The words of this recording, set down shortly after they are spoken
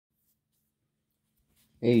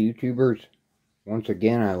Hey YouTubers, once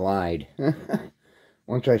again I lied.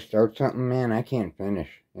 Once I start something, man, I can't finish.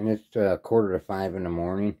 And it's 4:45 in the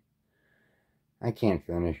morning. I can't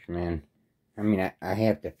finish, man. I mean, I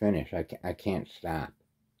have to finish. I can't stop.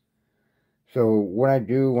 So what I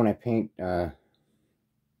do when I paint a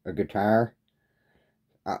guitar,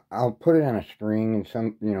 I'll put it on a string, and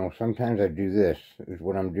sometimes I do this. Is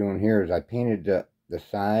what I'm doing here is I painted the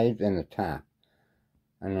sides and the top.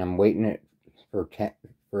 And I'm waiting it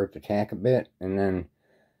for it to tack a bit, and then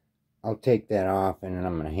I'll take that off, and then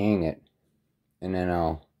I'm going to hang it, and then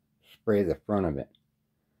I'll spray the front of it,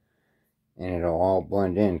 and it'll all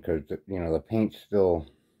blend in, because the paint's still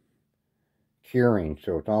curing,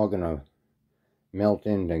 so it's all going to melt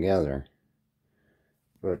in together.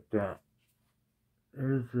 But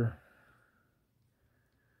there's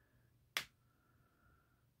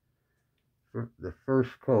the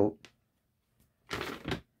first coat.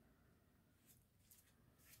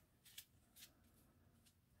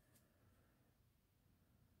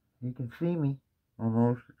 You can see me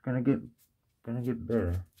almost. It's gonna get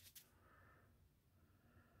better.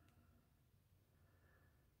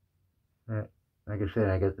 Like I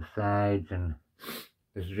said, I got the sides, and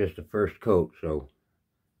this is just the first coat, so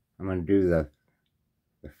I'm gonna do the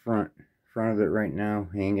front of it right now.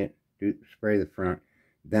 Hang it, spray the front.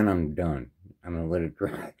 Then I'm done. I'm gonna let it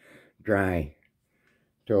dry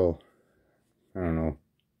till, I don't know,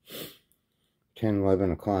 10,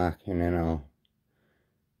 11 o'clock, and then I'll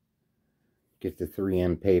get the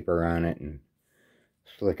 3M paper on it and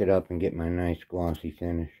slick it up and get my nice glossy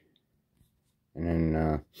finish. And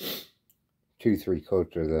then 2-3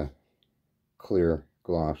 coats of the clear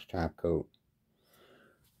gloss top coat.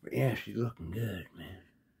 But yeah, she's looking good, man.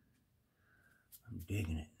 I'm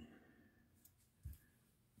digging it.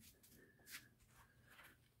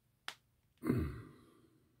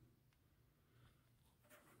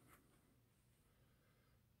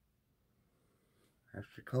 That's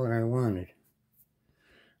the color I wanted.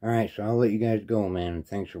 Alright, so I'll let you guys go, man.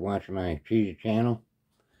 Thanks for watching my cheesy channel.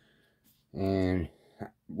 And,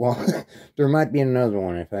 well, there might be another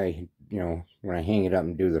one if I, when I hang it up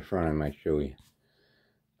and do the front, I might show you.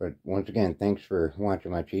 But once again, thanks for watching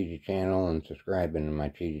my cheesy channel and subscribing to my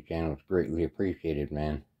cheesy channel. It's greatly appreciated,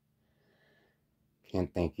 man.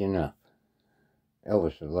 Can't thank you enough.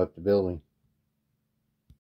 Elvis has left the building.